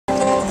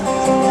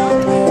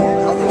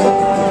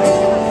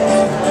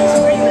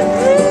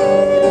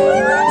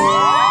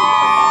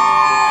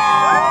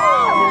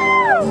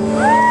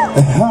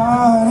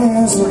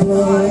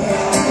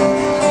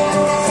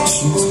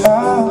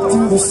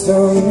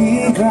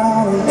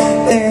around,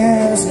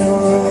 there's no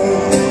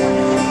room,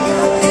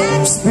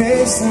 no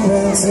space to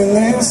rent in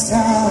this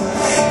town.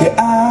 You're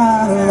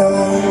out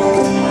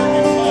alone,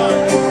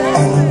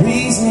 and the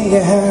reason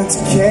you had to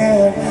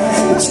care,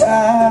 the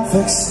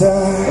traffic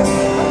stopped,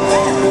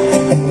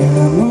 and you're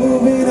not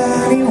moving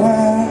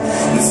anywhere.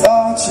 You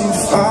thought you'd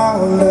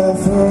found a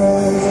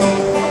friend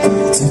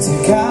to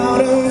take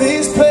out of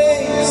this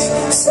place,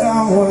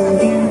 someone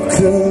you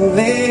could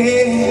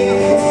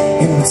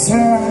live in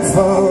return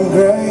for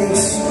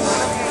grace.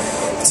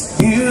 It's a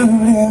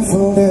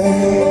beautiful day.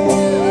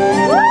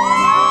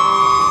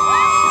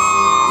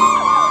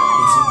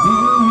 It's a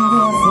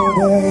beautiful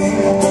day.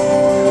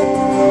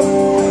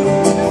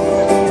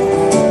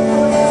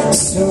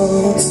 So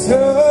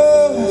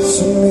touch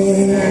me,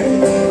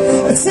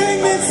 take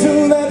me to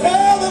that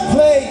other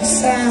place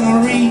and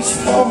reach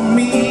for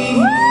me.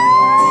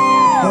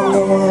 I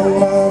know I'm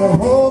not a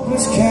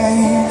hopeless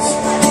case.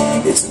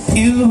 It's a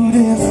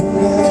beautiful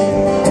day.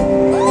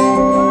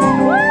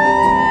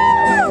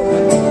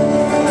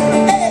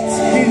 It's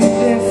a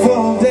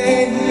beautiful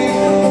day.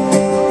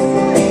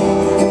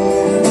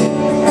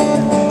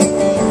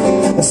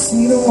 I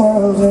see the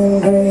world in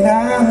green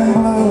and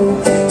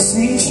blue,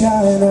 see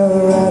China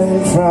right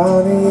in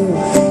front of you,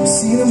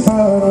 see the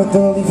bird with the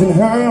leaf in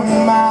her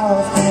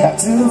mouth.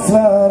 After the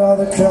flood, all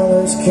the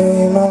colors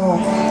came out.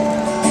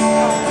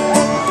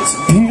 It's a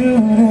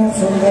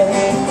beautiful day.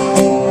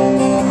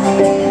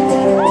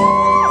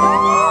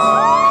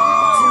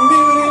 It's a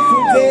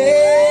beautiful day.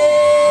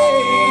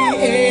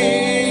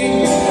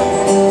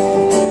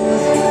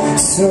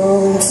 So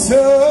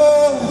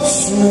touch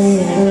me,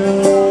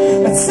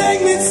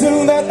 take me to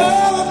that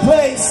other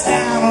place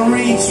and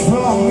reach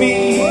for me.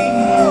 I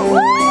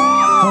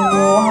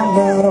know I'm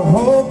not a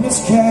hopeless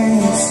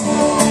case.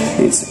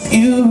 It's a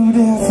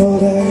beautiful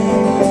day.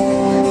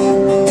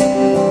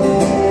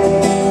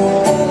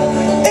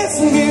 It's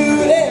a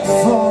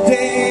beautiful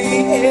day.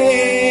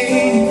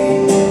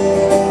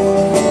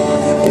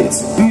 It's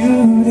a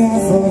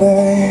beautiful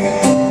day.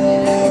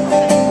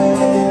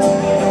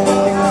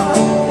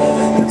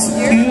 It's a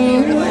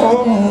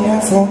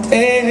beautiful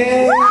day.